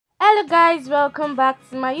Hello guys, welcome back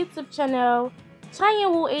to my YouTube channel.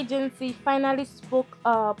 Woo agency finally spoke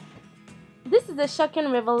up. This is a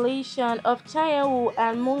shocking revelation of Woo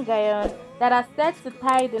and Moon that are set to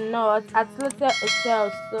tie the knot at Little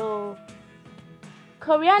Hotel Seoul.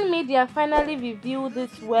 Korean media finally revealed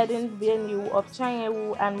this wedding venue of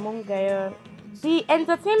Woo and Moon. The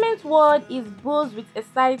entertainment world is buzzed with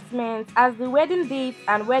excitement as the wedding date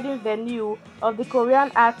and wedding venue of the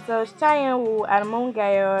Korean actors Woo and Moon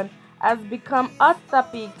has become hot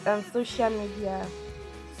topics on social media.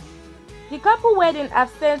 The couple wedding have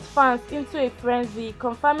sent fans into a frenzy,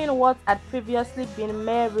 confirming what had previously been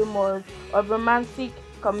mere rumors of romantic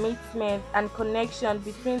commitment and connection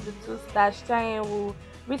between the two stars. Woo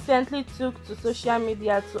recently took to social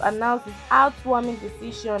media to announce his heartwarming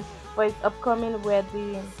decision for his upcoming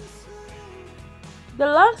wedding. The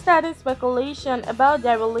long-standing speculation about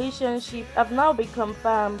their relationship have now been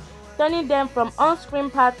confirmed, turning them from on-screen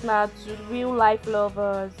partners to real-life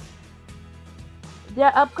lovers.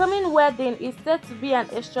 Their upcoming wedding is set to be an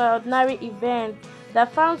extraordinary event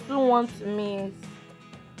that fans will want to miss.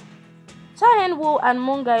 Woo and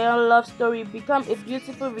Moon love story become a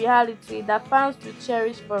beautiful reality that fans will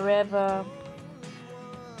cherish forever.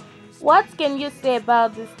 What can you say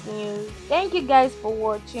about this news? Thank you guys for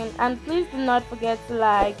watching, and please do not forget to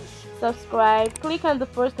like, subscribe, click on the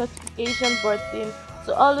post notification button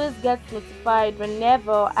to always get notified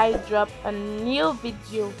whenever I drop a new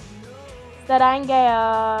video.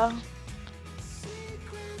 Sarangaya!